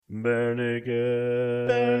Brennan,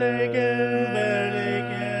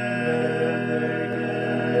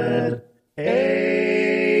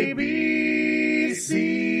 ABCs.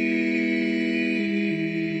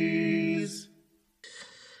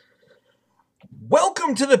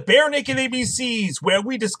 Welcome to the Bare Naked ABCs, where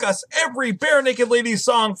we discuss every Bare Naked Ladies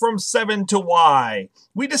song from 7 to Y.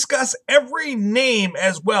 We discuss every name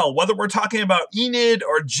as well, whether we're talking about Enid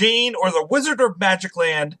or Jane or the Wizard of Magic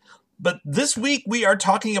Land. But this week we are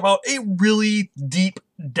talking about a really deep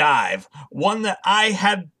dive, one that I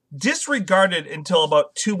had disregarded until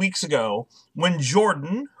about 2 weeks ago when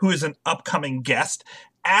Jordan, who is an upcoming guest,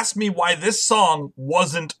 asked me why this song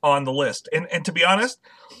wasn't on the list. And to be honest,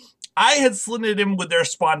 I had slid it in with their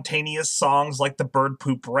spontaneous songs like the bird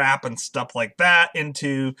poop rap and stuff like that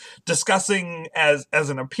into discussing as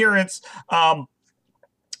an appearance.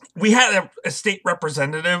 We had a state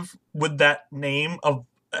representative with that name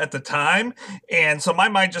at the time, and so my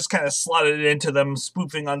mind just kind of slotted it into them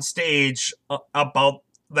spoofing on stage about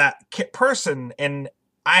that person, and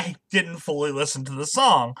I didn't fully listen to the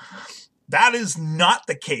song. That is not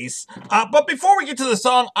the case. But before we get to the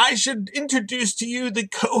song, I should introduce to you the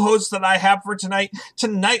co-host that I have for tonight.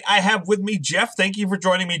 Tonight, I have with me Jeff. Thank you for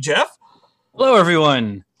joining me, Jeff. Hello,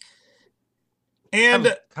 everyone.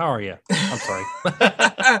 And how are you? I'm sorry.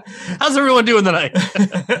 How's everyone doing tonight?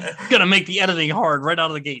 Gonna make the editing hard right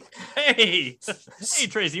out of the gate. Hey,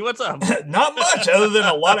 Tracy, what's up? Not much, other than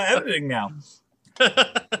a lot of editing now.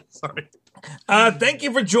 Sorry. Thank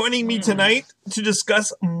you for joining me tonight to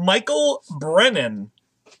discuss Michael Brennan.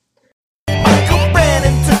 Michael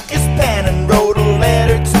Brennan took his pen and wrote a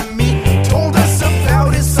letter to me. Told us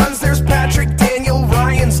about his sons. There's Patrick, Daniel,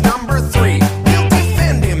 Ryan's number 3. We'll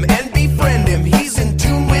defend him and befriend him. He's in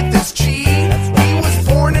tune with his chi. He was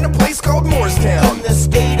born in a place called Morristown, in the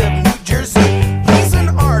state of New Jersey. He's an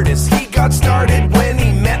artist. He got started when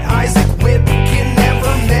he met Isaac Whitkin.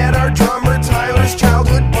 Never met our drummer Tyler's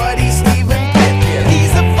childhood buddy Stephen Pitkin.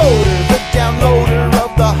 He's a voter, the downloader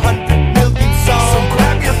of the 100 million songs. So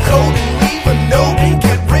grab your coat and leave a note and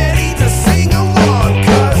get ready to sing along,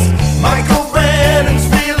 'cause Michael Brennan's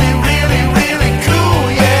really, really, really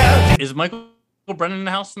cool, yeah. Is Michael Brennan in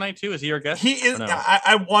the house tonight too? Is he our guest? He is. No?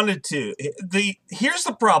 I wanted to. Here's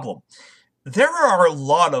the problem. There are a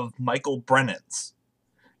lot of Michael Brennans.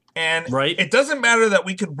 And Right. It doesn't matter that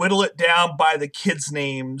we could whittle it down by the kids'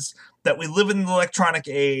 names, that we live in the electronic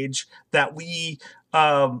age, that we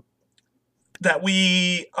are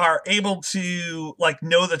able to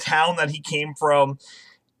know the town that he came from.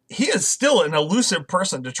 He is still an elusive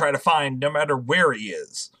person to try to find, no matter where he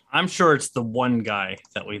is. I'm sure it's the one guy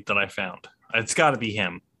that I found. It's got to be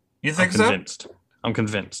him. You think I'm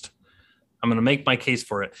convinced. I'm going to make my case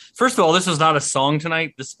for it. First of all, this was not a song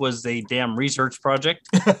tonight. This was a damn research project.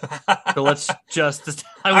 So let's just...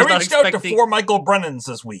 I reached out to 4 Michael Brennans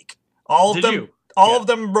this week. All of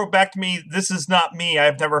them wrote back to me, "This is not me.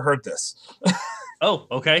 I've never heard this." Oh,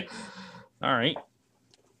 okay. All right.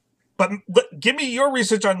 But give me your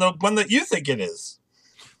research on the one that you think it is.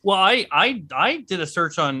 Well, I did a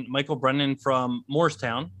search on Michael Brennan from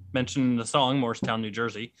Morristown, mentioned in the song Morristown, New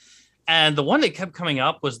Jersey. And the one that kept coming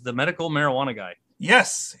up was the medical marijuana guy.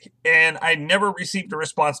 Yes, and I never received a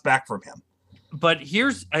response back from him. But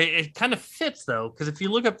it kind of fits, though, because if you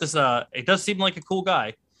look up this, it does seem like a cool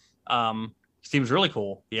guy. Seems really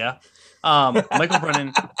cool, yeah. Michael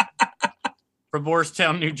Brennan from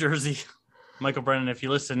Morristown, New Jersey. Michael Brennan, if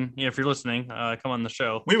you're listening, come on the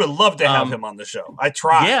show. We would love to have him on the show. I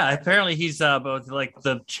tried. Yeah, apparently he's both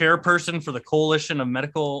the chairperson for the Coalition of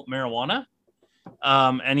Medical Marijuana.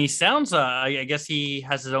 And he sounds, I guess he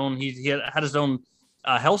has his own, he had his own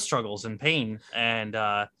health struggles and pain, and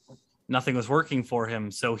nothing was working for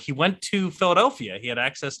him. So he went to Philadelphia. He had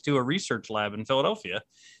access to a research lab in Philadelphia,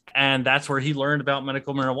 and that's where he learned about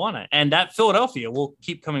medical marijuana. And that Philadelphia will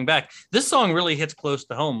keep coming back. This song really hits close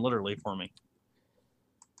to home, literally, for me.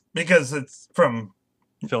 Because it's from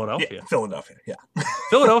Philadelphia. Yeah, Philadelphia, yeah.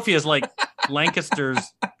 Philadelphia is like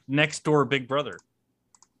Lancaster's next door big brother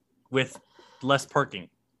with less parking.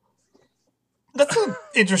 That's an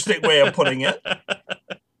interesting way of putting it.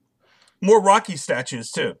 More Rocky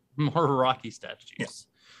statues too. More Rocky statues. Yeah.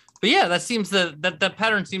 But yeah, that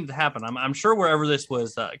pattern seems to happen. I'm sure wherever this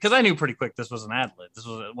was, because I knew pretty quick this was an ad-lib. This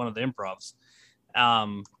was one of the improvs.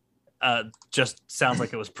 Just sounds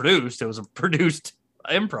like it was produced. It was a produced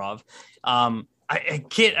improv.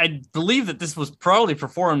 I believe that this was probably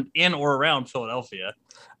performed in or around Philadelphia.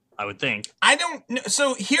 I would think. I don't know.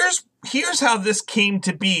 So here's how this came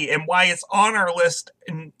to be and why it's on our list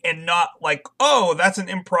and not like, oh, that's an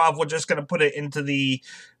improv. We're just going to put it into the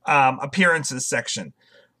appearances section.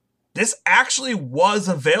 this actually was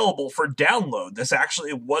available for download. This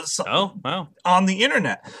actually was on the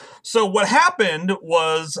internet. So what happened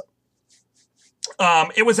was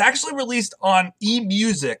it was actually released on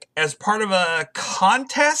eMusic as part of a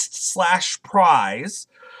contest / prize.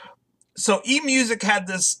 So eMusic had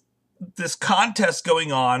this contest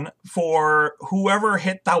going on for whoever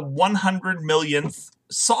hit the 100 millionth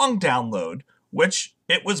song download, which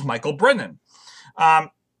it was Michael Brennan.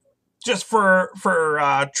 Just for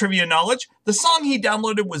trivia knowledge, the song he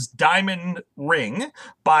downloaded was Diamond Ring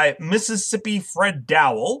by Mississippi Fred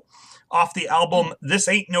Dowell off the album This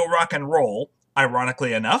Ain't No Rock and Roll,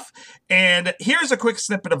 ironically enough. And here's a quick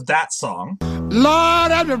snippet of that song.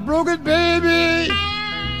 Lord, I'm a broken baby.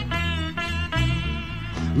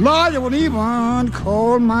 Lord, you won't even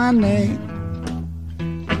call my name.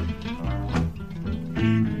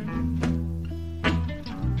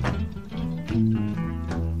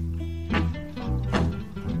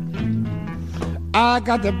 I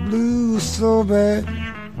got the blues so bad.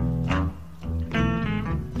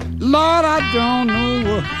 Lord, I don't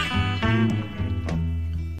know.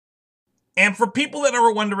 And for people that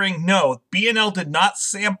are wondering, no, B&L did not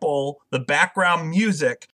sample the background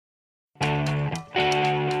music.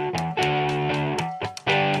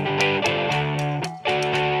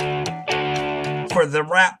 For the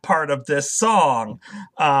rap part of this song,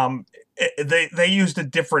 they used a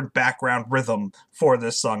different background rhythm for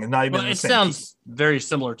this song, and not even the it same sounds very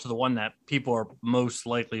similar to the one that people are most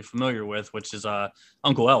likely familiar with, which is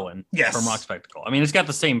Uncle Elwin from Rock Spectacle. I mean, it's got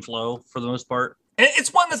the same flow for the most part. And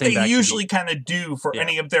it's one that they usually kind of do for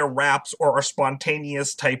any of their raps or a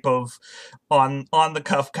spontaneous type of on the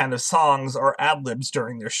cuff kind of songs or ad libs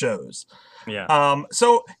during their shows. Yeah.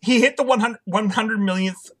 So he hit the 100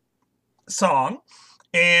 millionth song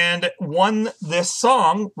and won this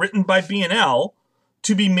song written by B&L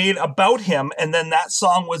to be made about him, and then that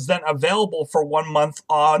song was then available for 1 month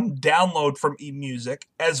on download from eMusic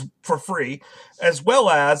for free, as well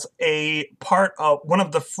as a part of one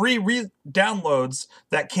of the free downloads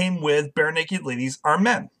that came with Bare Naked Ladies Are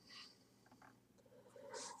Men.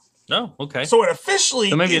 Oh, okay. So it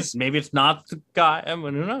officially maybe it's not the guy. I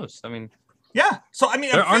mean, who knows? I mean, yeah. So I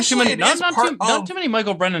mean, there aren't too many. Not too many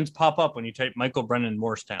Michael Brennans pop up when you type Michael Brennan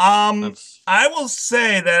Morristown. I will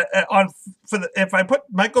say that if I put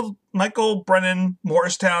Michael Brennan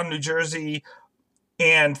Morristown, New Jersey,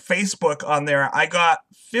 and Facebook on there, I got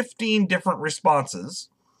 15 different responses.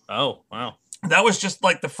 Oh wow! That was just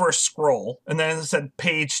like the first scroll, and then it said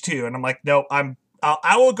page 2, and I'm like, no,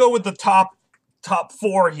 I will go with the top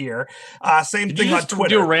 4 here. Same thing on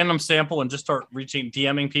Twitter. Do a random sample and just start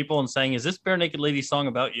DMing people and saying, "Is this Bare Naked Lady song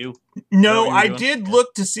about you?" No, I did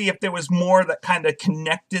look to see if there was more that kind of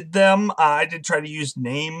connected them. I did try to use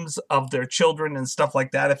names of their children and stuff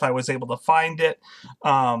like that if I was able to find it.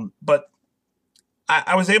 But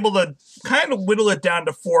I was able to kind of whittle it down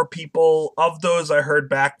to 4 people. Of those, I heard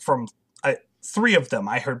back from 3 of them.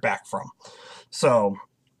 I heard back from. So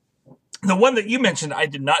the one that you mentioned, I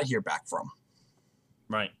did not hear back from.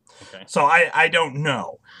 Right. Okay. So I don't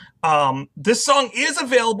know. This song is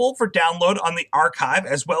available for download on the archive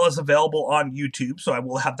as well as available on YouTube. So I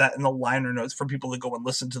will have that in the liner notes for people to go and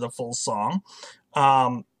listen to the full song.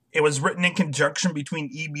 It was written in conjunction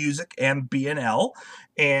between eMusic and B&L.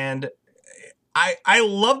 And I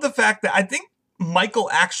love the fact that I think Michael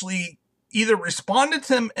actually either responded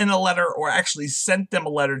to them in a letter or actually sent them a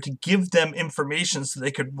letter to give them information so they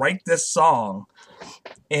could write this song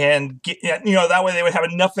and get, that way they would have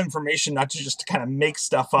enough information not to just kind of make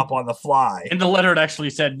stuff up on the fly. In the letter, it actually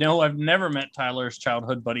said, "No, I've never met Tyler's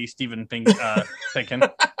childhood buddy, Stephen Pinkin.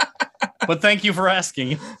 But thank you for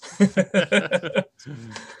asking."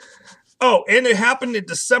 Oh, and it happened in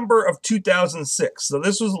December of 2006. So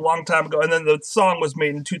this was a long time ago. And then the song was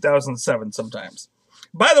made in 2007 sometimes.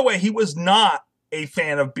 By the way, he was not a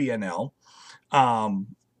fan of B&L,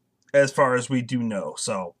 as far as we do know.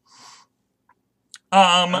 So,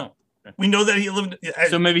 we know that he lived.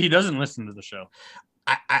 So maybe he doesn't listen to the show.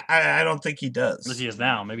 I don't think he does. Unless he is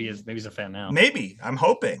now. Maybe he's a fan now. Maybe. I'm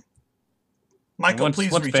hoping. Michael,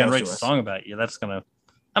 please reach fan out writes to a us. song about you, that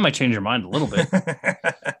might change your mind a little bit.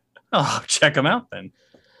 Oh, check him out then.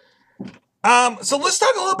 So let's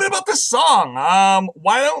talk a little bit about this song.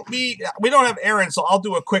 Why don't we don't have Aaron, so I'll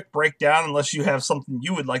do a quick breakdown unless you have something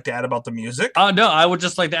you would like to add about the music. No, I would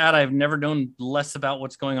just like to add, I've never known less about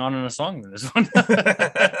what's going on in a song than this one.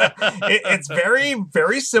 It's very,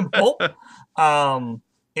 very simple.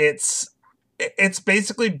 It's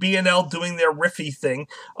basically B&L doing their riffy thing.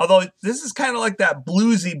 Although this is kind of like that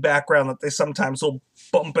bluesy background that they sometimes will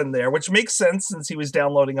bump in there, which makes sense since he was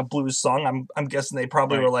downloading a blues song. I'm guessing they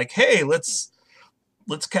probably were like, "Hey, let's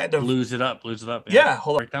let's kind of blues it up. Yeah,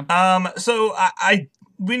 hold on. So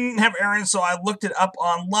we didn't have Aaron, so I looked it up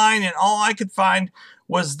online, and all I could find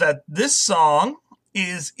was that this song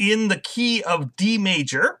is in the key of D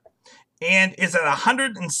major and is at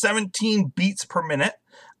 117 beats per minute.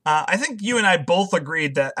 I think you and I both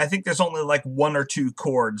agreed that I think there's only like one or two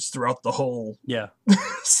chords throughout the whole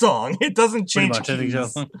song. It doesn't change keys. I think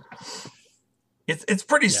so. It's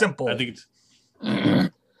pretty simple. I think it's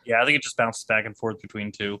I think it just bounces back and forth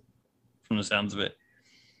between two from the sounds of it.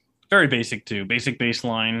 Very basic too. Basic bass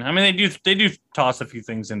line. I mean, they do toss a few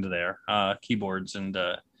things into there, keyboards and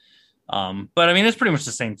but I mean, it's pretty much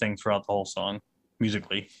the same thing throughout the whole song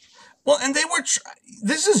musically. Well, and they were.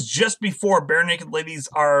 This is just before Bare Naked Ladies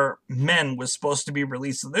Are Men was supposed to be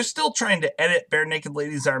released, so they're still trying to edit Bare Naked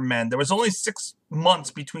Ladies Are Men. There was only 6 months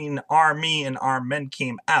between Are Me and Are Men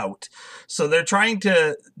came out, so they're trying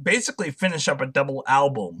to basically finish up a double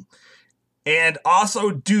album, and also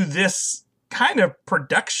do this kind of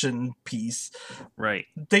production piece. Right.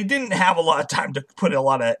 They didn't have a lot of time to put a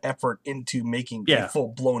lot of effort into making a full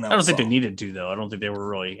blown out. I don't think they needed to, though. I don't think they were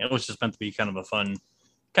really. It was just meant to be kind of a fun.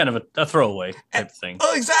 Kind of a throwaway type of thing.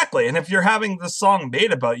 Oh, exactly. And if you're having the song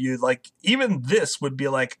made about you, like, even this would be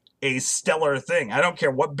like a stellar thing. I don't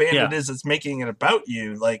care what band it is that's making it about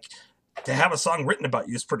you. Like, to have a song written about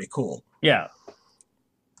you is pretty cool. Yeah.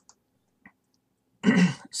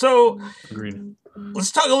 So, agreed.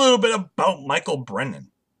 Let's talk a little bit about Michael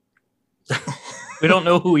Brennan. We don't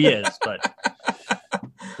know who he is, but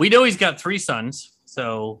we know he's got 3 sons.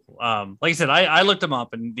 So, like I said, I looked him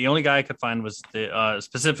up, and the only guy I could find was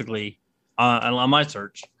specifically on my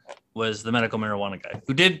search was the medical marijuana guy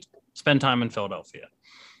who did spend time in Philadelphia.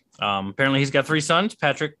 Apparently, he's got 3 sons: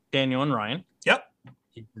 Patrick, Daniel, and Ryan. Yep.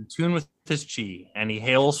 He's in tune with his chi, and he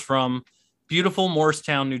hails from beautiful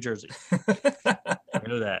Morristown, New Jersey. I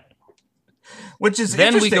know that. Which is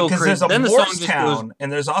interesting because there's a Morristown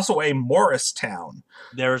and there's also a Morristown.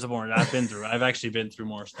 There's a Morristown. I've been through. I've actually been through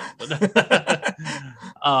Morristown. But that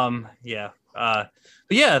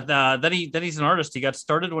he's an artist. He got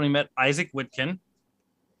started when he met Isaac Whitkin,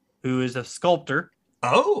 who is a sculptor.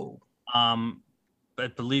 Oh. I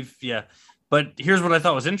believe, yeah. But here's what I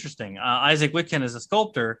thought was interesting. Isaac Whitkin is a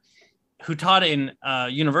sculptor who taught in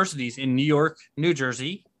universities in New York, New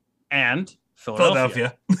Jersey, and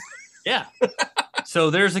Philadelphia. Yeah. So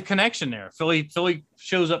there's a connection there. Philly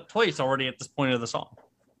shows up twice already at this point of the song.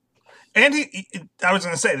 And I was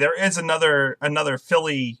going to say, there is another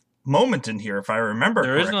Philly moment in here, if I remember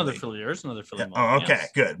correctly. There is another Philly moment. Oh, okay,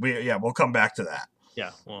 yes. Good. We'll come back to that.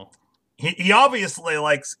 Yeah, well. He obviously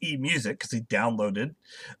likes e-music because he downloaded.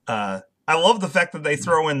 I love the fact that they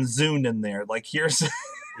throw in Zune in there. Like, here's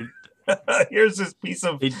this piece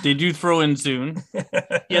of. They do throw in Zune.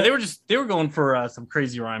 Yeah, they were going for some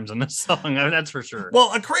crazy rhymes on this song. I mean, that's for sure.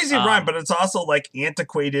 Well, a crazy rhyme, but it's also like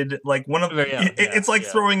antiquated. Like one of it's like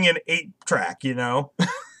throwing in 8-track. You know.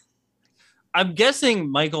 I'm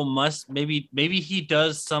guessing Michael must maybe he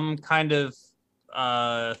does some kind of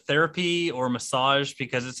therapy or massage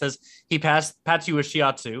because it says he pats you with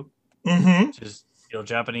shiatsu, which is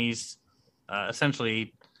Japanese,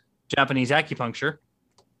 essentially Japanese acupuncture.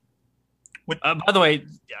 By the way,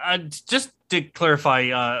 just to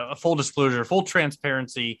clarify, full disclosure, full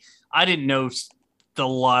transparency, I didn't know a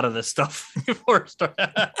lot of this stuff before it started.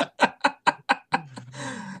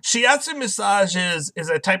 Shiatsu massage is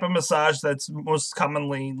a type of massage that's most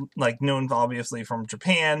commonly known, obviously, from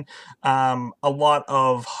Japan. A lot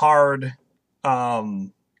of hard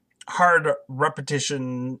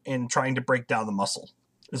repetition in trying to break down the muscle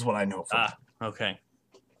is what I know from. Okay.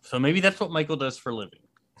 So maybe that's what Michael does for a living.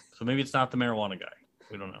 So maybe it's not the marijuana guy.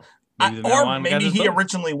 We don't know. Maybe he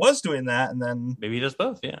originally was doing that, and then maybe he does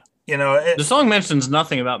both. Yeah. The song mentions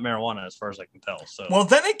nothing about marijuana, as far as I can tell. So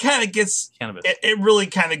then it kind of gets cannabis. It really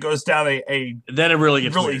kind of goes down then it really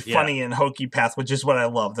gets really funny and hokey path, which is what I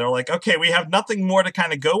love. They're like, okay, we have nothing more to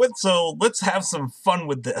kind of go with, so let's have some fun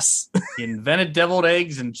with this. He invented deviled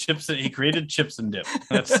eggs and chips. He created chips and dip.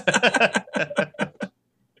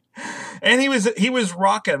 And he was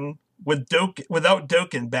rocking without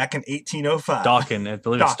Dokken back in 1805. Dokken, I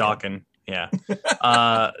believe it's Dokken. Yeah.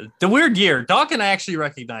 The weird year. Dokken I actually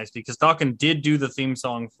recognized because Dokken did do the theme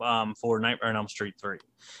song for Nightmare on Elm Street 3.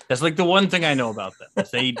 That's like the one thing I know about them.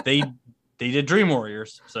 They did Dream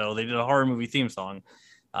Warriors, so they did a horror movie theme song.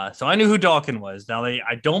 So I knew who Dokken was. Now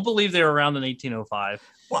I don't believe they were around in 1805.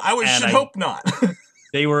 Well, I should hope not.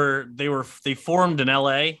 They formed in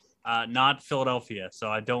LA, not Philadelphia. So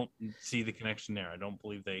I don't see the connection there. I don't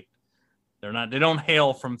believe they don't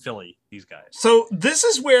hail from Philly, these guys. So this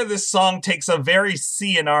is where this song takes a very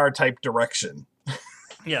CNR type direction.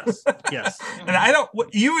 Yes. Yes. And I don't.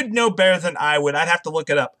 You would know better than I would. I'd have to look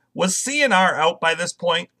it up. Was CNR out by this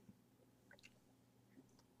point?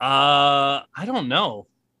 I don't know.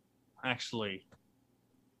 Actually,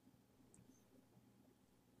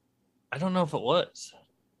 I don't know if it was.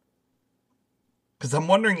 Because I'm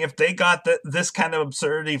wondering if they got this kind of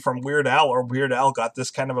absurdity from Weird Al, or Weird Al got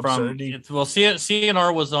this kind of absurdity.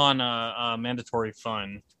 CNR was on Mandatory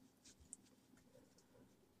Fun.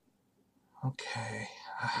 Okay.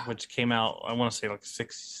 Which came out, I want to say, like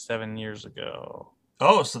 6-7 years ago.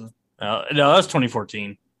 Oh, so no, that was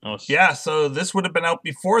 2014. Yeah, so this would have been out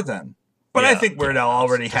before then. But I think Weird Al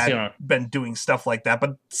already had been doing stuff like that.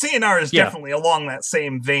 But CNR is definitely along that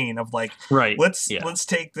same vein of like, let's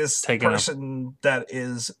take this person that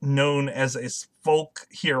is known as a folk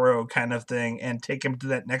hero kind of thing and take him to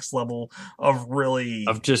that next level of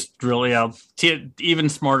just really even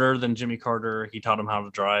smarter than Jimmy Carter. He taught him how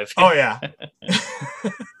to drive. Oh yeah.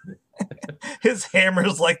 His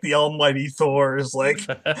hammer's like the almighty Thor's. Like,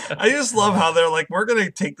 I just love how they're like, we're gonna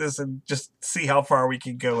take this and just see how far we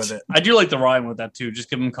can go with it. I do like the rhyme with that too. Just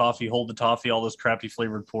give him coffee, hold the toffee, all those crappy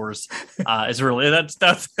flavored pours. It's really that's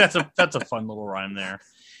a fun little rhyme there.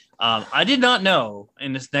 I did not know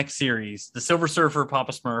in this next series, the Silver Surfer,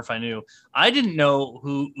 Papa Smurf. I didn't know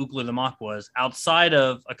who Ookla the Mok was outside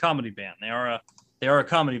of a comedy band. They are a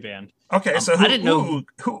comedy band. Okay, so I didn't know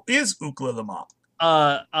who is Ookla the Mok.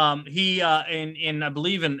 He in I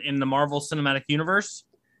believe in the Marvel Cinematic Universe,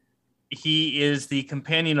 he is the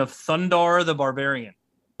companion of Thundar the Barbarian.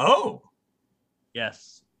 Oh,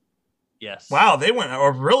 yes. Wow, they went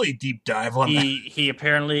a really deep dive on that. He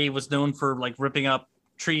apparently was known for like ripping up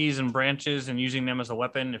trees and branches and using them as a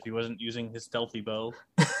weapon if he wasn't using his stealthy bow.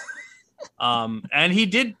 And he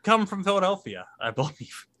did come from Philadelphia, I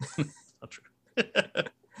believe. Not true.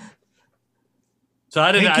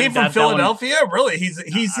 So He came from Philadelphia. Really, he's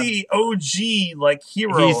the OG like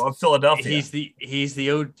hero of Philadelphia. He's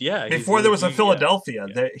the OG. Yeah. Before there was a Philadelphia,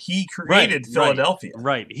 that he created Philadelphia.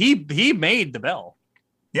 Right. He made the bell.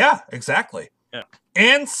 Yeah, exactly. Yeah.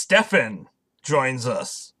 And Stefan joins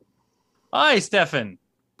us. Hi, Stefan.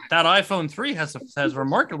 That iPhone 3 has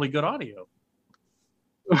remarkably good audio.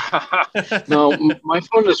 No, my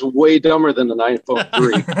phone is way dumber than an iPhone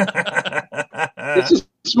 3. It's a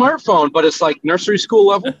smartphone, but it's like nursery school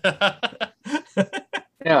level.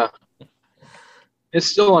 Yeah. It's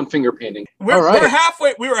still on finger painting. We were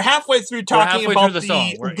halfway through talking about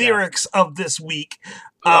the lyrics of this week.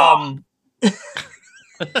 What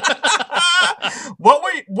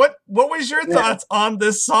was your thoughts on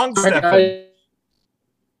this song, Stefan?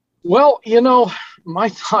 Well, my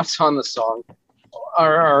thoughts on the song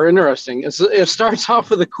are interesting. It starts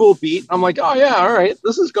off with a cool beat. I'm like, oh yeah, all right,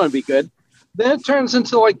 this is going to be good. Then it turns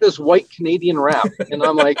into like this white Canadian rap, and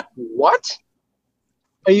I'm like, what?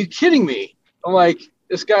 Are you kidding me? I'm like,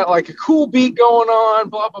 it's got like a cool beat going on,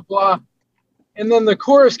 blah blah blah, and then the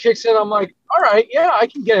chorus kicks in. I'm like, all right, yeah, I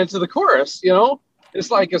can get into the chorus.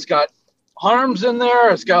 It's like it's got harms in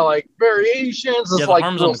there. It's got like variations. It's the like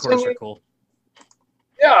harms on the chorus are cool.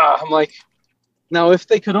 Yeah, I'm like, now if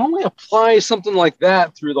they could only apply something like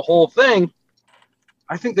that through the whole thing,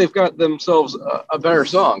 I think they've got themselves a better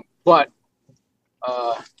song. But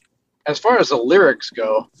as far as the lyrics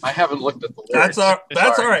go, I haven't looked at the lyrics.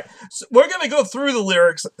 That's all right. So we're going to go through the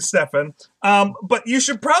lyrics, Stefan. But you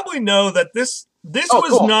should probably know that this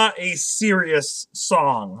was not a serious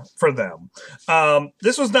song for them.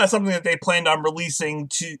 This was not something that they planned on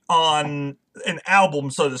releasing on an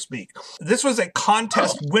album, so to speak. This was a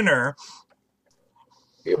contest winner.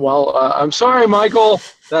 Well, I'm sorry, Michael,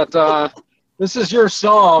 that this is your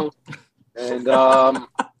song. And, wow,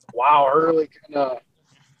 I really kind of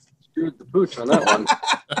screwed the pooch on that one.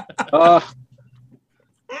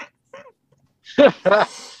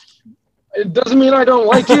 It doesn't mean I don't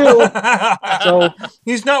like you. So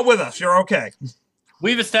he's not with us. You're okay.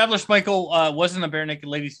 We've established Michael wasn't a Bare Naked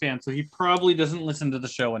Ladies fan, so he probably doesn't listen to the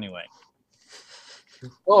show anyway.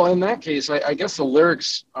 Well, in that case, I guess the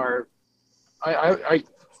lyrics are. I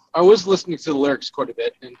was listening to the lyrics quite a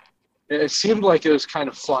bit, and it seemed like it was kind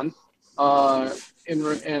of fun,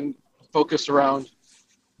 and focused around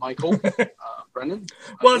Michael, Brennan.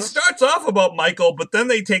 Well, it starts off about Michael, but then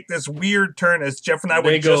they take this weird turn, as Jeff and I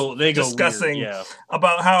were discussing weird,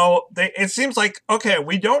 about how it seems like, okay,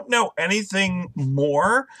 we don't know anything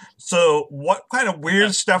more, so what kind of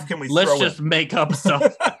weird stuff can we throw in? Let's just make up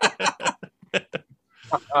stuff.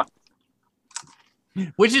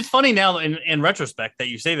 Which is funny now in retrospect that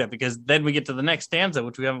you say that, because then we get to the next stanza,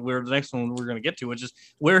 which the next one we're going to get to, which is,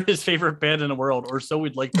 we're his favorite band in the world, or so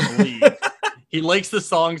we'd like to believe. He likes the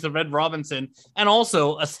songs of Ed Robinson and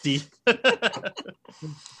also a Steve.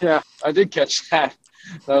 Yeah, I did catch that.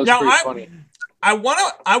 That was pretty funny. I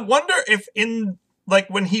wonder if in like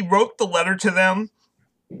when he wrote the letter to them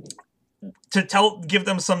to give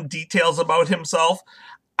them some details about himself.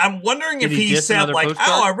 I'm wondering if he said like, postcard?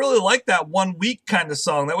 "Oh, I really like that 1 week kind of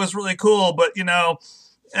song. That was really cool, but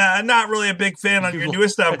not really a big fan on your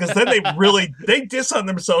newest stuff." Because then they diss on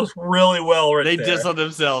themselves really well. Right, they diss on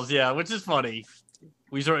themselves, yeah, which is funny.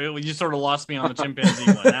 You sort of lost me on the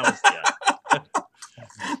chimpanzee one. That was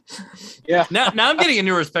yeah. Now I'm getting a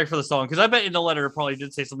new respect for the song because I bet in the letter it probably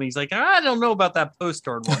did say something. He's like, I don't know about that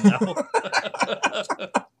postcard one now.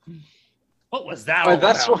 What was that?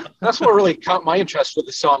 That's what really caught my interest with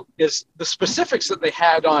the song is the specifics that they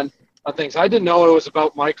had on things. I didn't know it was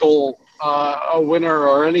about Michael, a winner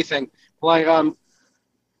or anything. Like,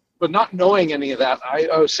 but not knowing any of that,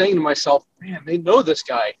 I was saying to myself, man, they know this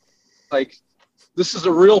guy. Like, this is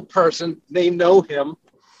a real person. They know him,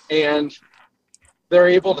 and they're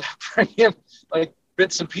able to bring in like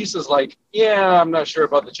bits and pieces. Like, yeah, I'm not sure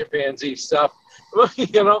about the chimpanzee stuff,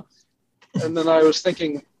 And then I was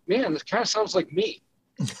thinking, man, this kind of sounds like me.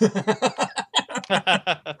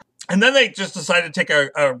 And then they just decided to take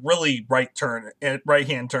a really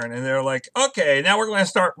right-hand turn, and they're like, okay, now we're going to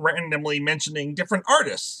start randomly mentioning different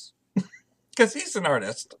artists. Because he's an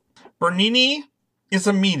artist. Bernini is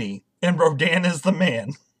a meanie, and Rodin is the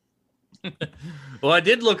man. Well, I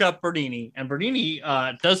did look up Bernini, and Bernini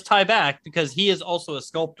does tie back because he is also a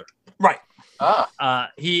sculptor. Right.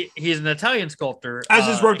 He's an Italian sculptor. As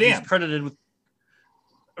is Rodin. He's credited with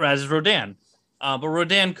as is Rodin. But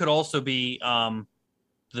Rodin could also be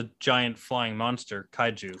the giant flying monster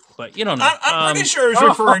kaiju. But you don't know. I'm pretty sure he's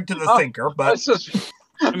referring to the thinker, but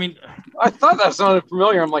I mean, I thought that sounded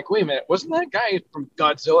familiar. I'm like, wait a minute, wasn't that guy from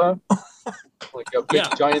Godzilla? Like a big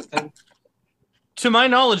giant thing? To my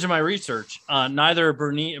knowledge and my research, neither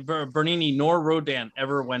Bernini nor Rodin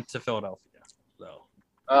ever went to Philadelphia. So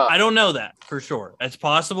I don't know that for sure. It's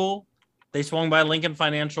possible they swung by Lincoln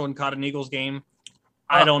Financial and caught an Eagles game.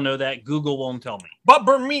 I don't know that. Google won't tell me. But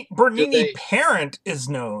Bernini Parent is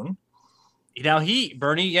known. Now Bernie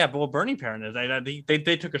Parent is.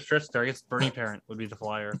 They took a stretch there. I guess Bernie Parent would be the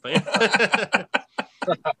flyer. But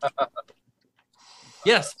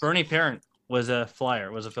yes, Bernie Parent was a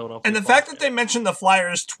flyer. Was a Philadelphia. And the fact that they mentioned the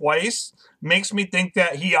Flyers twice makes me think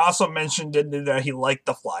that he also mentioned that he liked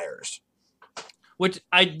the Flyers. Which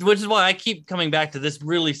is why I keep coming back to this.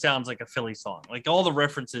 Really sounds like a Philly song. Like all the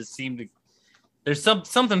references seem to. There's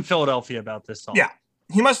something Philadelphia about this song. Yeah,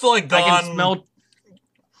 he must have gone.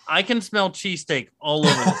 I can smell cheesesteak all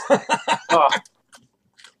over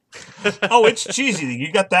this. Oh, it's cheesy.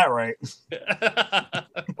 You got that right.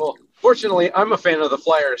 Well, fortunately, I'm a fan of the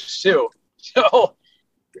Flyers too. So,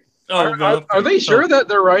 are they sure that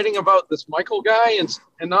they're writing about this Michael guy and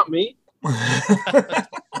not me?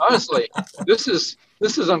 Honestly, this is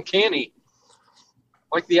uncanny,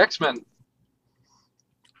 like the X-Men.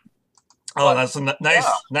 Oh, that's a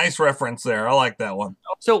nice reference there. I like that one.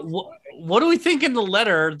 So, what do we think in the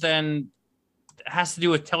letter then has to do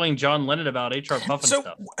with telling John Lennon about HR Puffin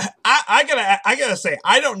stuff? I gotta say,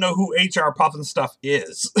 I don't know who HR Puffin stuff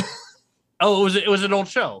is. Oh, it was an old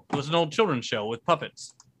show. It was an old children's show with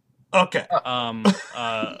puppets. Okay.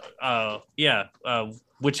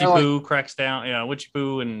 Witchy Pooh cracks down. Yeah, Witchy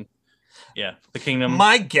Pooh and the kingdom.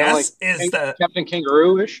 My guess is that Captain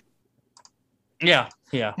Kangaroo-ish. Yeah.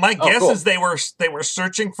 My guess is they were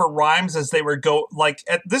searching for rhymes as they were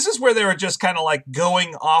this is where they were just kind of like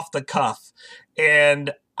going off the cuff.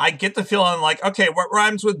 And I get the feeling like, okay, what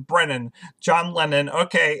rhymes with Brennan? John Lennon.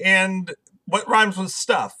 Okay. And what rhymes with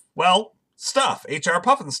stuff? Well, stuff. HR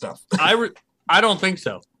Puffin stuff. I don't think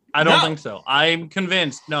so. I don't think so. I'm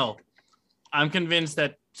convinced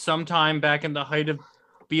that sometime back in the height of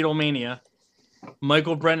Beatlemania,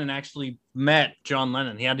 Michael Brennan actually met John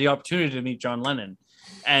Lennon. He had the opportunity to meet John Lennon.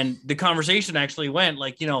 And the conversation actually went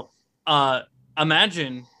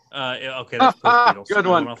imagine. Okay, that's Beatles. Good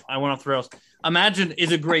one. I went off the rails. Imagine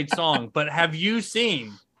is a great song, but have you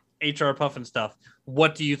seen HR Puffin stuff?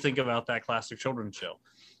 What do you think about that classic children's show?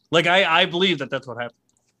 Like, I believe that's what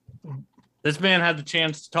happened. This man had the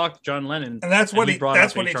chance to talk to John Lennon, and that's what he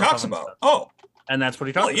talks about. Stuff. Oh, and that's what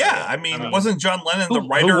he talks about. Yeah, I mean, wasn't John Lennon the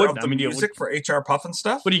writer of the music for HR Puffin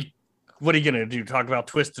stuff? What are you gonna do? Talk about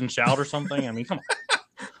Twist and Shout or something? I mean, come on.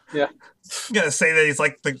 Yeah, I'm gonna say that he's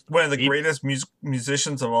like one of the greatest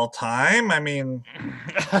musicians of all time. I mean,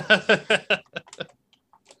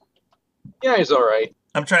 yeah, he's all right.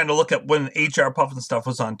 I'm trying to look at when HR Puffin stuff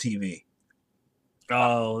was on TV.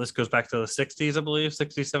 Oh, this goes back to the 60s, I believe,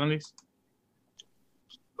 60s, 70s.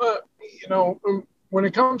 But when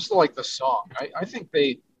it comes to like the song, I think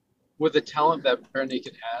they, with the talent that Bare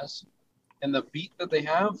Naked has and the beat that they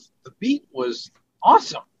have, the beat was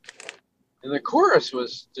awesome. And the chorus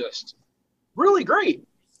was just really great.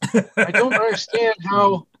 I don't understand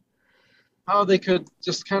how they could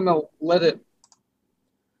just kind of let it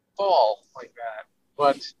fall like that.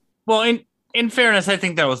 But well, in fairness, I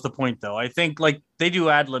think that was the point, though. I think like they do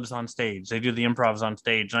ad libs on stage, they do the improvs on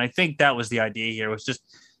stage, and I think that was the idea here was just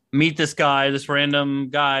meet this guy, this random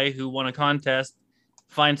guy who won a contest,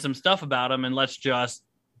 find some stuff about him, and let's just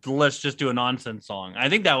do a nonsense song. I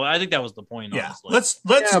think that was the point. Yeah, honestly.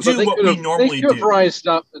 let's do what we normally do. They could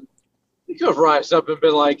have rised up and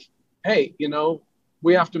been like, hey,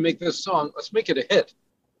 we have to make this song. Let's make it a hit.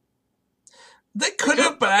 They could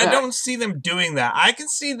have, but I don't see them doing that. I can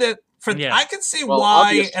see that. I can see well,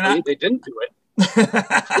 why, and they didn't do it.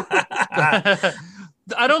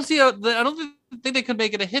 I don't think they could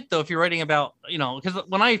make it a hit though. If you're writing about, because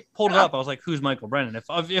when I pulled it up, I was like, "Who's Michael Brennan?"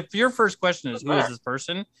 If your first question is who is this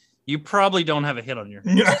person, you probably don't have a hit on your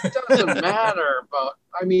hands. It doesn't matter. But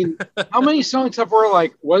I mean, how many songs have we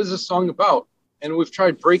like, what is this song about? And we've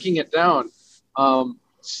tried breaking it down,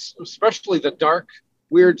 especially the dark,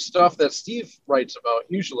 weird stuff that Steve writes about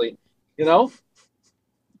usually,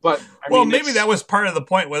 But maybe that was part of the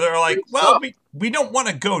point where they're like, well, we don't want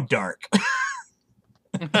to go dark.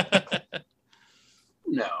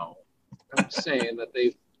 No, I'm saying that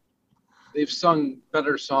they've sung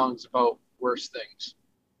better songs about worse things.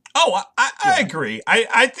 Oh, I agree.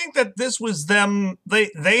 I think that this was them.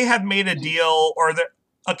 They had made a deal, or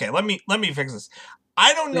okay. Let me fix this.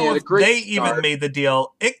 I don't know if they even made the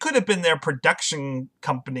deal. It could have been their production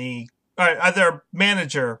company, or their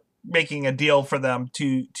manager making a deal for them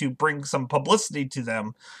to bring some publicity to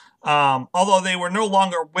them. Although they were no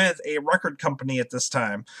longer with a record company at this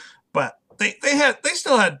time, but they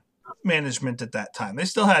still had management at that time. They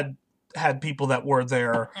still had people that were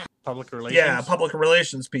there. Public relations. Yeah, public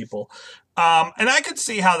relations people. And I could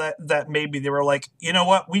see how that maybe they were like, you know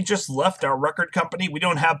what? We just left our record company. We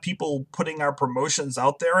don't have people putting our promotions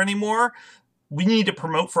out there anymore. We need to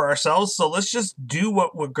promote for ourselves. So let's just do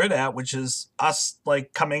what we're good at, which is us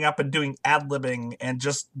like coming up and doing ad-libbing and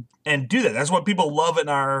do that. That's what people love in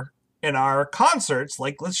our concerts.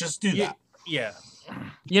 Like, let's just do that. Yeah.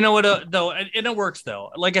 You know what, though, and it works,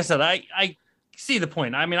 though. Like I said, I see the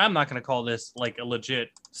point. I mean, I'm not going to call this like a legit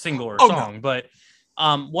single or song, but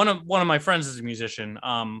one of my friends is a musician,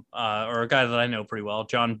 or a guy that I know pretty well,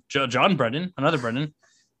 John Brennan, another Brennan,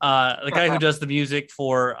 the guy who does the music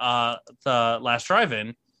for the Last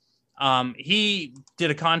Drive-In. He did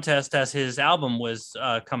a contest as his album was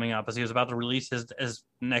coming up, as he was about to release his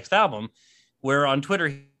next album, where on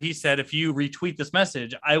Twitter he said, if you retweet this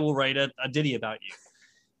message, I will write a ditty about you.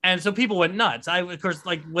 And so people went nuts. I, of course,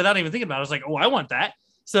 like without even thinking about it, I was like, oh, I want that.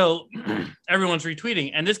 So everyone's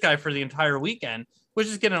retweeting. And this guy for the entire weekend was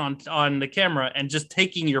just getting on the camera and just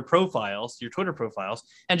taking your profiles, your Twitter profiles,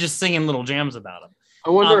 and just singing little jams about them. I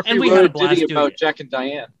wonder if he wrote a ditty about Jack and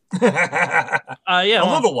Diane. Yeah, a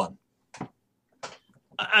little one.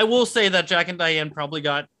 I will say that Jack and Diane probably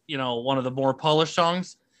got, one of the more polished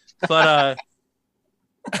songs. But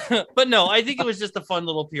but no, I think it was just a fun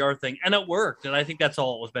little PR thing, and it worked. And I think that's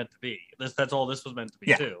all it was meant to be. That's all this was meant to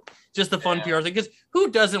be too. Just a fun PR thing, because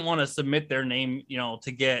who doesn't want to submit their name,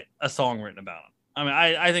 to get a song written about them? I mean,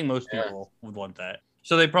 I think most people would want that.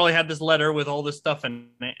 So they probably had this letter with all this stuff in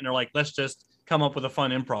it, and they're like, let's just come up with a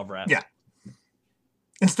fun improv rap. Yeah.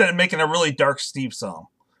 Instead of making a really dark Steve song.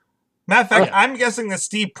 Matter of fact, I'm guessing that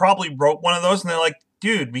Steve probably wrote one of those, and they're like,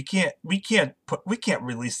 dude, we can't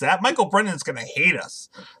release that. Michael Brennan's gonna hate us.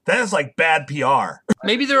 That is like bad PR.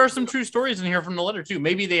 Maybe there are some true stories in here from the letter too.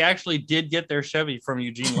 Maybe they actually did get their Chevy from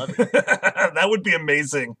Eugene Levy. That would be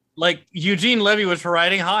amazing. Like Eugene Levy was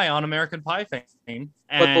riding high on American Pie fame, and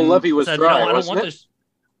but the Levy was dry. I don't want this.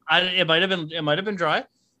 It might have been dry.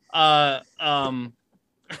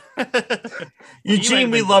 Eugene,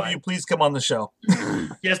 we love you. Please come on the show.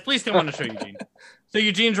 Yes, please come on the show, Eugene. So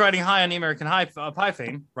Eugene's riding high on the American Pie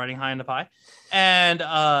fame, riding high on the pie, and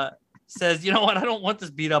says, you know what? I don't want this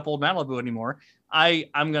beat up old Malibu anymore.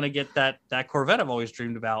 I'm gonna get that Corvette I've always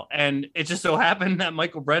dreamed about. And it just so happened that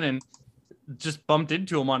Michael Brennan just bumped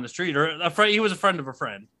into him on the street, or a friend. He was a friend of a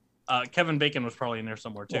friend. Kevin Bacon was probably in there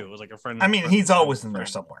somewhere too. It was like a friend. I mean, he's always in there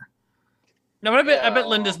somewhere. No, but I bet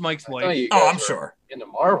Linda's Mike's wife. Oh, I'm sure. In the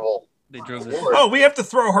Marvel. They drove this. Oh, we have to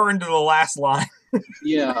throw her into the last line.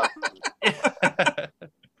 Yeah.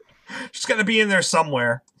 She's got to be in there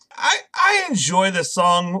somewhere. I enjoy the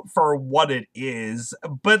song for what it is,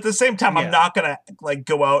 but at the same time, I'm not gonna like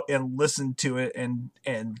go out and listen to it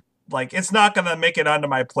and like, it's not going to make it onto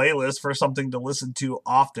my playlist for something to listen to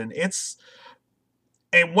often. It's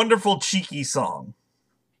a wonderful, cheeky song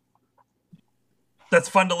that's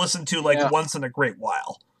fun to listen to, like, once in a great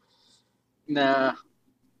while. Nah.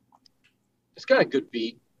 It's got a good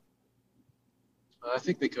beat. I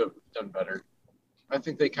think they could have done better. I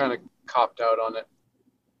think they kind of copped out on it.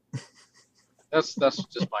 That's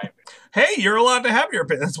just my opinion. Hey, you're allowed to have your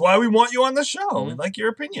opinion. That's why we want you on the show. Mm-hmm. We like your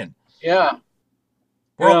opinion. Yeah.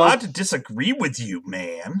 We're allowed to disagree with you,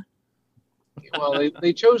 man. Well,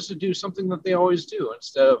 they chose to do something that they always do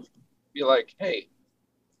instead of be like, hey,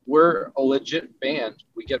 we're a legit band.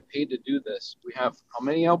 We get paid to do this. We have how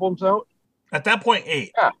many albums out? At that point,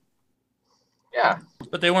 8. Yeah.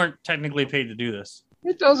 But they weren't technically paid to do this.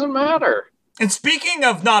 It doesn't matter. And speaking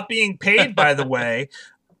of not being paid, by the way,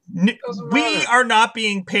 we are not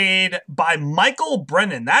being paid by Michael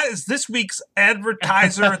Brennan. That is this week's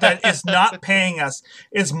advertiser that is not paying us,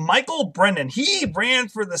 is Michael Brennan. He ran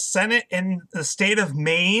for the Senate in the state of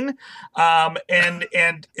Maine,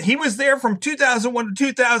 and he was there from 2001 to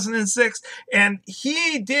 2006, and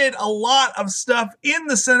he did a lot of stuff in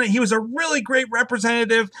the Senate. He was a really great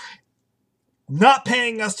representative. Not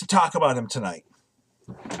paying us to talk about him tonight.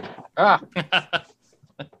 Oh,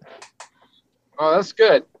 that's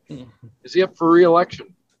good. Is he up for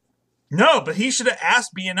re-election? No, but he should have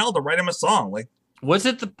asked BNL to write him a song. Like, was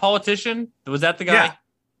it the politician? Was that the guy? Yeah.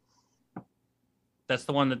 That's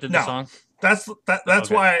the one that did the song. That's Okay.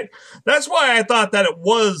 why I thought that it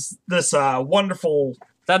was this wonderful.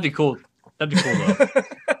 That'd be cool. That'd be cool though.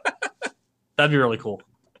 That'd be really cool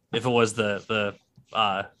if it was the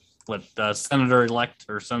senator elect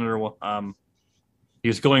or senator. He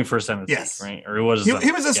was going for a senate Yes. seat, right? Or he was.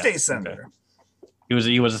 He was a state senator. Okay.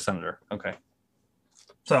 He was a senator. Okay.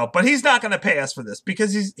 So, but he's not going to pay us for this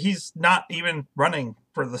because he's not even running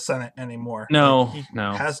for the Senate anymore. No, he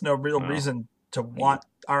no. has no real reason to want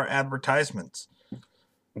our advertisements.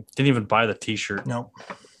 Didn't even buy the T-shirt. No.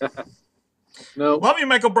 No. Love you,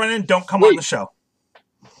 Michael Brennan. Don't come on the show.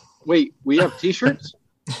 Wait, we have T-shirts?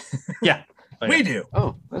 Yeah. Oh, yeah. We do.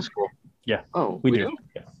 Oh, that's cool. Yeah. Oh, we do.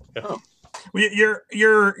 Yeah. Oh.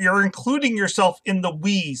 You're including yourself in the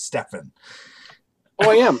we, Stefan. Oh,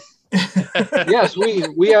 I am. Yes,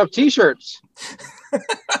 we have T-shirts.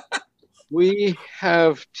 We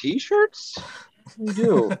have T-shirts? We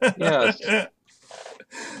do. Yes.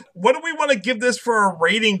 What do we want to give this for a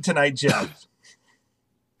rating tonight, Jeff?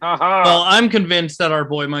 Well, I'm convinced that our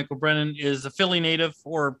boy Michael Brennan is a Philly native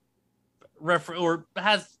or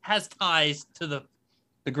has ties to the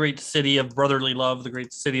great city of brotherly love, the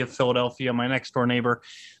great city of Philadelphia, my next door neighbor.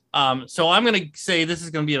 So I'm going to say this is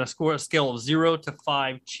going to be on a scale of 0 to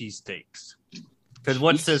 5 cheesesteaks. Because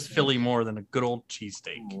what says Philly more than a good old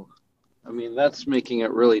cheesesteak? I mean, that's making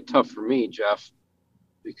it really tough for me, Jeff.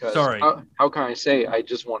 Because how can I say I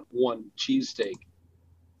just want one cheesesteak?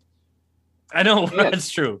 I know, Yeah.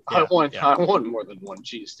 that's true. I want more than one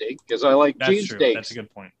cheesesteak because I like cheesesteaks. That's a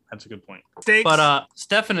good point. Steaks. But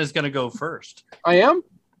Stefan is going to go first. I am?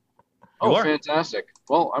 You are. Fantastic.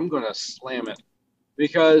 Well, I'm going to slam it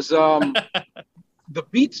because the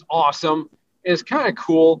beat's awesome. It's kind of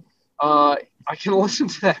cool. I can listen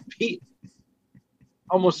to that beat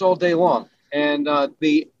almost all day long. And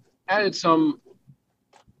they added some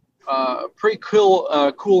pretty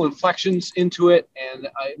cool inflections into it, and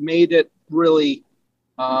I made it really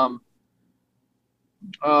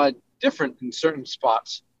different in certain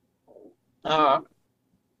spots. But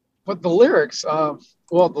the lyrics, the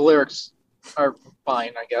lyrics are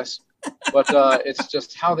fine, I guess. But it's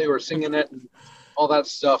just how they were singing it and all that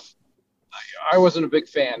stuff. I wasn't a big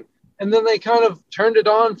fan. And then they kind of turned it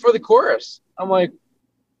on for the chorus. I'm like,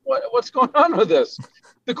 what's going on with this?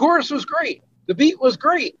 The chorus was great. The beat was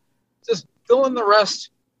great. Just fill in the rest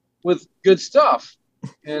with good stuff.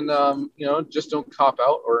 And, just don't cop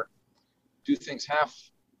out or do things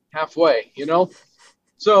halfway,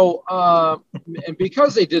 So, and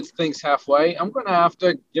because they did things halfway, I'm going to have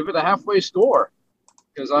to give it a halfway score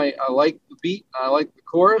because I like the beat. I like the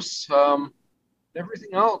chorus.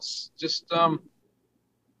 Everything else just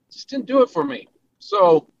didn't do it for me.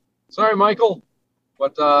 So, sorry, Michael,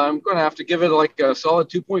 but I'm going to have to give it like a solid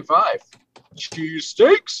 2.5.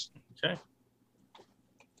 Cheesesteaks. Okay.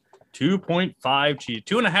 2.5 cheese,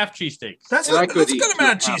 2.5 cheesesteaks. That's a good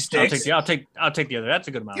amount of cheesesteaks. I'll take the other. That's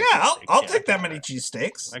a good amount. Yeah, of I'll take that many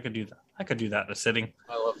cheesesteaks. I could do that. I could do that in a sitting.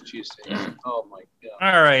 I love cheesesteaks. Oh my god!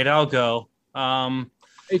 All right, I'll go.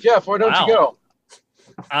 Hey Jeff, why don't you go?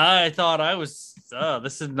 I thought I was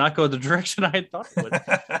this did not go the direction I had thought it would.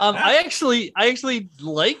 I actually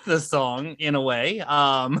like the song in a way. It's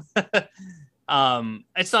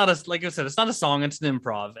not like I said, it's not a song, it's an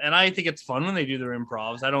improv, and I think it's fun when they do their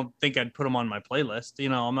improvs. I don't think I'd put them on my playlist.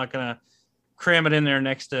 I'm not gonna cram it in there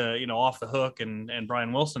next to Off the Hook and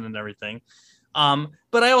Brian Wilson and everything.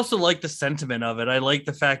 But I also like the sentiment of it. I like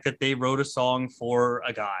the fact that they wrote a song for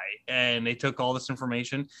a guy and they took all this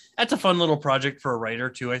information. That's a fun little project for a writer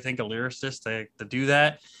too. I think a lyricist to do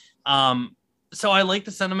that. So I like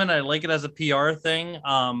the sentiment. I like it as a PR thing.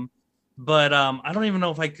 But I don't even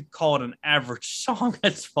know if I could call it an average song.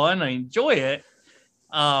 It's fun. I enjoy it.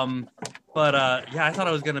 Yeah, I thought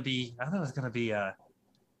it was gonna be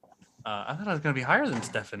higher than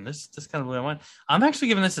Stefan. This kind of blew my mind. I'm actually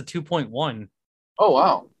giving this a 2.1. Oh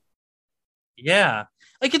wow. Yeah.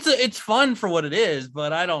 Like it's fun for what it is,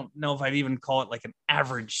 but I don't know if I'd even call it like an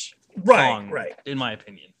average song, in my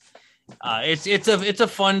opinion. It's a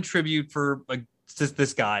fun tribute for just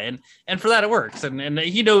this guy, and for that it works. And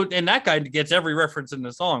that guy gets every reference in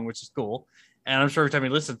the song, which is cool. And I'm sure every time he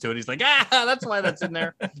listens to it, he's like, that's why that's in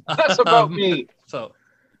there. That's about me. So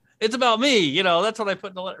it's about me, that's what I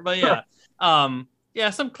put in the letter. But yeah. Yeah,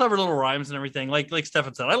 some clever little rhymes and everything. Like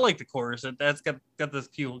Stefan said, I like the chorus. That's got this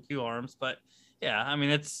cute arms, but yeah, I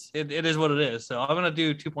mean it is what it is. So I'm gonna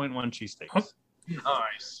do 2.1 cheesesteaks.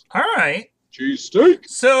 Nice. All right. Cheesesteak.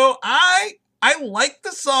 So I like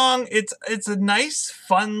the song. It's a nice,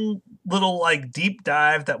 fun little like deep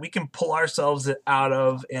dive that we can pull ourselves out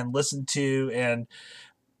of and listen to, and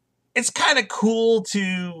it's kind of cool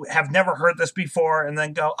to have never heard this before and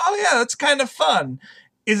then go, oh yeah, that's kind of fun.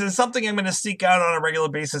 Is it something I'm going to seek out on a regular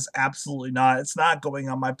basis? Absolutely not. It's not going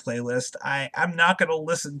on my playlist. I'm not going to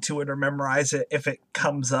listen to it or memorize it if it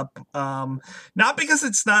comes up. Not because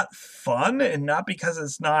it's not fun and not because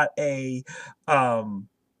it's not not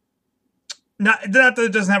that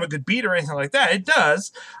it doesn't have a good beat or anything like that. It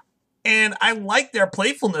does. And I like their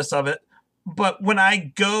playfulness of it. But when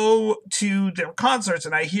I go to their concerts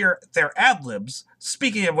and I hear their ad-libs,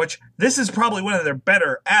 speaking of which, this is probably one of their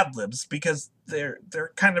better ad-libs because they're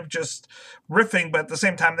kind of just riffing, but at the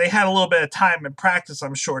same time, they had a little bit of time and practice,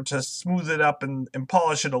 I'm sure, to smooth it up and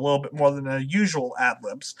polish it a little bit more than the usual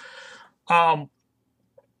ad-libs. That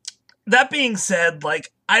being said,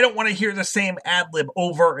 like, I don't want to hear the same ad-lib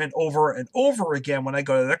over and over and over again when I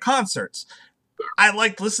go to their concerts. I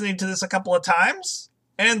liked listening to this a couple of times.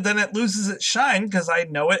 And then it loses its shine because I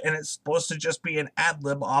know it and it's supposed to just be an ad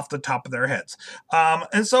lib off the top of their heads.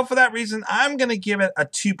 And so for that reason, I'm going to give it a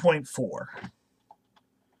 2.4.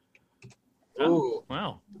 Oh,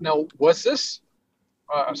 wow. Now, was this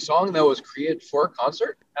a song that was created for a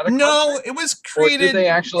concert? No, concert? It was created.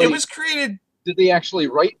 It was created. Did they actually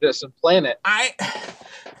write this and plan it?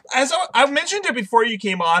 As I mentioned it before you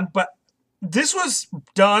came on, but this was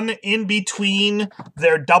done in between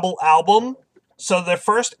their double album. So their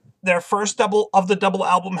first double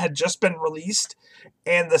album had just been released,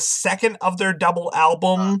 and the second of their double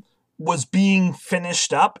album was being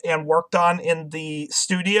finished up and worked on in the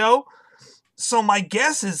studio. So my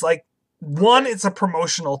guess is like, one, it's a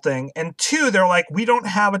promotional thing, and two, they're like, we don't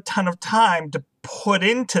have a ton of time to put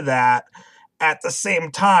into that at the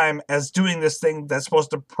same time as doing this thing that's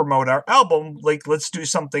supposed to promote our album. Like, let's do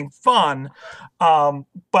something fun. But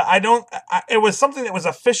it was something that was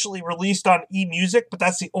officially released on eMusic, but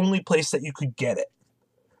that's the only place that you could get it.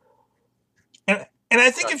 And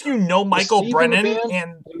I think if you know Michael Brennan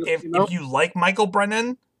and if you like Michael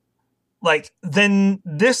Brennan, like, then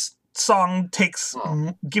this song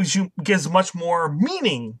gives much more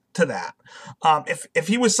meaning to that. If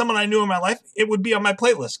he was someone I knew in my life, it would be on my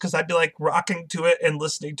playlist because I'd be like rocking to it and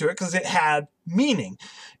listening to it because it had meaning.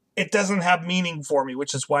 It doesn't have meaning for me,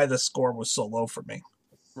 which is why the score was so low for me.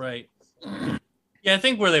 Right. Yeah, I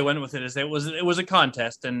think where they went with it is it was a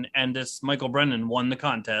contest, and this Michael Brennan won the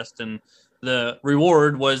contest, and the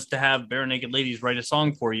reward was to have Bare Naked Ladies write a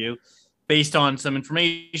song for you based on some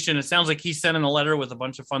information. It sounds like he sent in a letter with a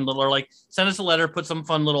bunch of fun little, like, send us a letter, put some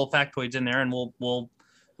fun little factoids in there, and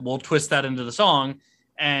we'll twist that into the song.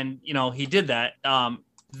 And, he did that.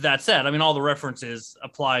 That said, I mean, all the references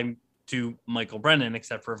apply to Michael Brennan,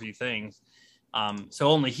 except for a few things. So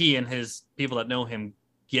only he and his people that know him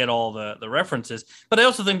get all the references. But I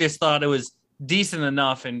also think they thought it was decent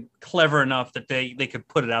enough and clever enough that they could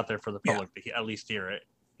put it out there for the public to at least hear it,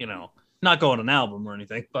 not go on an album or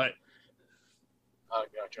anything, but. Oh,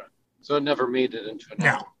 gotcha. So it never made it into an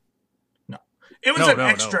album. No. It was an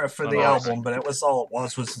extra for the album, but it was all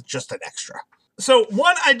it was just an extra. So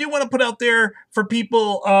one, I do want to put out there for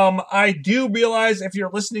people. I do realize if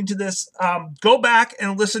you're listening to this, go back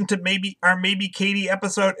and listen to our Maybe Katie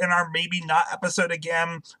episode and our Maybe Not episode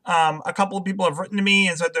again. A couple of people have written to me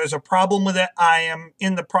and said there's a problem with it. I am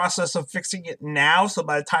in the process of fixing it now. So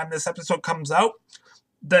by the time this episode comes out,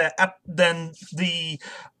 the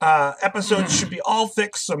episodes should be all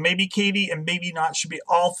fixed. So Maybe Katie and Maybe Not should be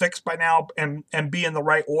all fixed by now and be in the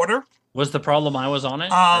right order. Was the problem I was on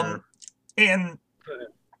it? And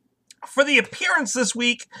for the appearance this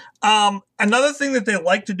week, another thing that they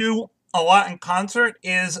like to do a lot in concert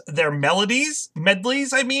is their medleys,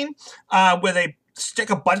 where they stick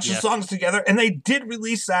a bunch of songs together. And they did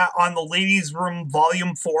release that on the Ladies Room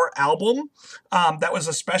Volume 4 album. That was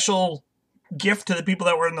a special gift to the people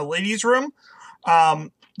that were in the Ladies Room,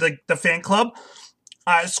 the fan club.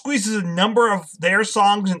 It squeezes a number of their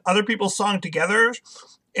songs and other people's songs together.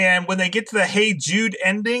 And when they get to the Hey Jude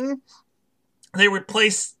ending, they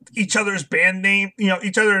replace each other's band name,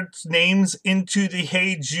 each other's names into the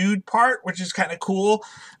Hey Jude part, which is kind of cool.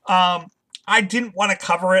 I didn't want to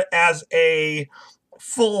cover it as a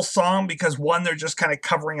full song because one, they're just kind of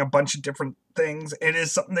covering a bunch of different things. It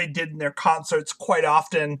is something they did in their concerts quite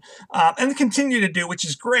often, and continue to do, which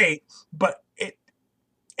is great, but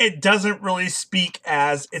it doesn't really speak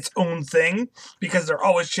as its own thing because they're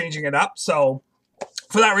always changing it up. So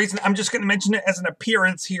for that reason, I'm just going to mention it as an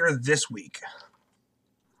appearance here this week.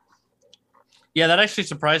 Yeah, that actually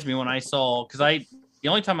surprised me when I saw, because the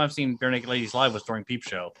only time I've seen Bare Naked Ladies live was during Peep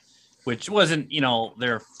Show, which wasn't,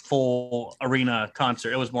 their full arena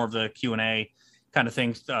concert. It was more of the Q&A kind of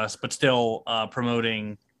thing, but still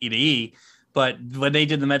promoting E2E. But when they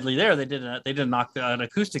did the medley there, they did an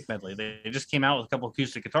acoustic medley. They just came out with a couple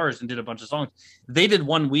acoustic guitars and did a bunch of songs. They did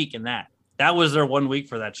 1 week in that. That was their 1 week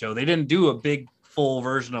for that show. They didn't do a big full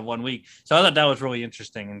version of 1 week. So I thought that was really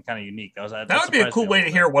interesting and kind of unique. That would be a cool way to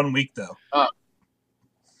hear 1 week, though.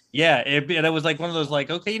 Yeah, it was like one of those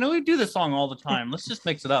okay, we do this song all the time. Let's just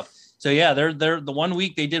mix it up. So yeah, they're the 1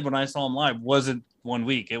 week they did when I saw them live wasn't 1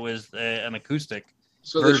 week. It was an acoustic.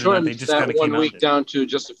 So they shortened that 1 week down to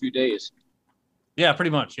just a few days. Yeah,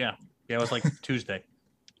 pretty much. Yeah, it was like Tuesday.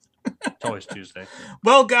 It's always Tuesday.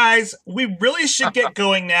 Well, guys, we really should get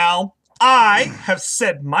going now. I have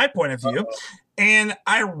said my point of view, and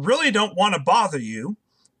I really don't want to bother you.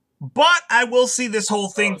 But I will see this whole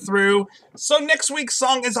thing through. So next week's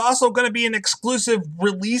song is also going to be an exclusive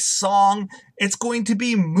release song. It's going to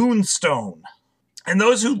be Moonstone. And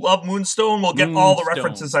those who love Moonstone will get all the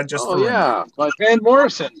references I just threw in. Yeah, by Van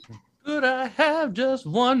Morrison. Could I have just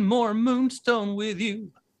one more Moonstone with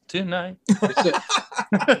you tonight?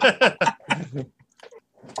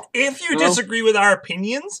 If you disagree with our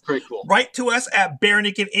opinions, pretty cool. Write to us at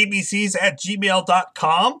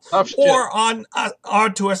barenakedabcs@gmail.com or on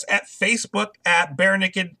to us at Facebook at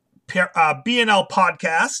Barenaked BNL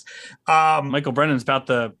Podcast. Michael Brennan's about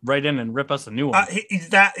to write in and rip us a new one.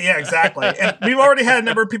 Yeah, exactly. And we've already had a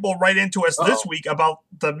number of people write into us this week about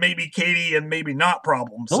the Maybe Katie and Maybe Not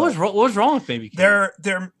problems. So what was wrong with Maybe Katie?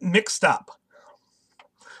 They're mixed up.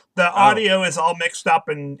 The audio is all mixed up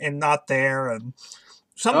and not there, and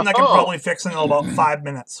something I can probably fix in about 5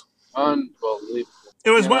 minutes. Unbelievable.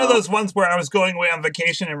 It was one of those ones where I was going away on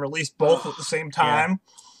vacation and released both at the same time,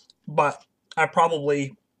 but I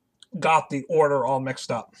probably got the order all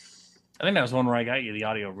mixed up. I think that was one where I got you the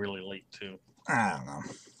audio really late, too. I don't know.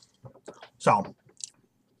 So,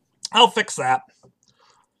 I'll fix that.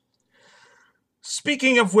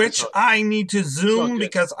 Speaking of which, I need to Zoom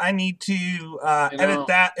because I need to edit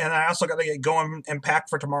that, and I also got to get going and pack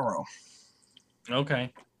for tomorrow.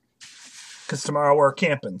 Okay. Because tomorrow we're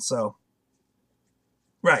camping, so.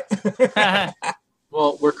 Right.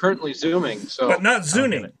 Well, we're currently Zooming, so. But not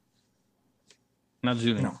Zooning. Not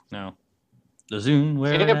Zooning, no. The Zoom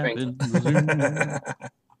where it happened. The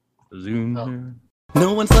Zoom where...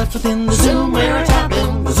 No one's left within the Zoom where it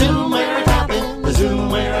happened. The Zoom where it happened. The Zoom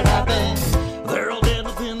where it happened. They're all dead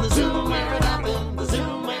within the Zoom where it happened. The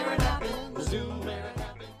Zoom where it happened. The Zoom where it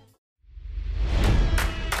happened.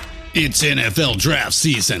 It's NFL draft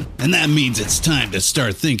season, and that means it's time to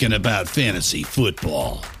start thinking about fantasy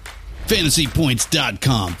football.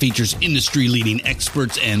 FantasyPoints.com features industry-leading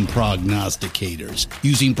experts and prognosticators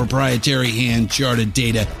using proprietary hand-charted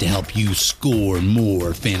data to help you score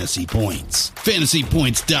more fantasy points.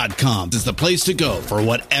 FantasyPoints.com is the place to go for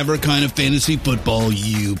whatever kind of fantasy football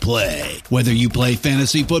you play. Whether you play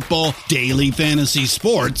fantasy football, daily fantasy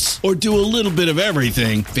sports, or do a little bit of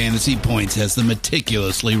everything, Fantasy Points has the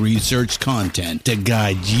meticulously researched content to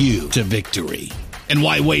guide you to victory. And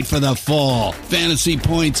why wait for the fall? Fantasy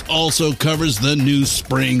Points also covers the new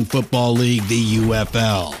spring football league, the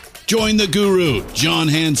UFL. Join the guru, John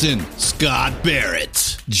Hansen, Scott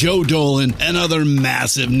Barrett, Joe Dolan, and other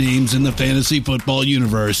massive names in the fantasy football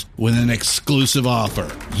universe with an exclusive offer.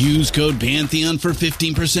 Use code Pantheon for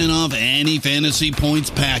 15% off any Fantasy Points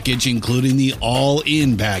package, including the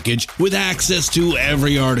all-in package with access to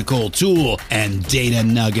every article, tool, and data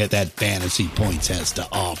nugget that Fantasy Points has to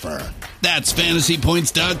offer. That's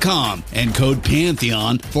fantasypoints.com and code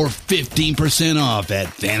Pantheon for 15% off at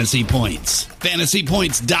Fantasy Points.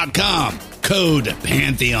 Fantasypoints.com, code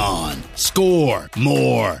Pantheon. Score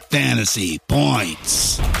more fantasy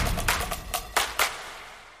points.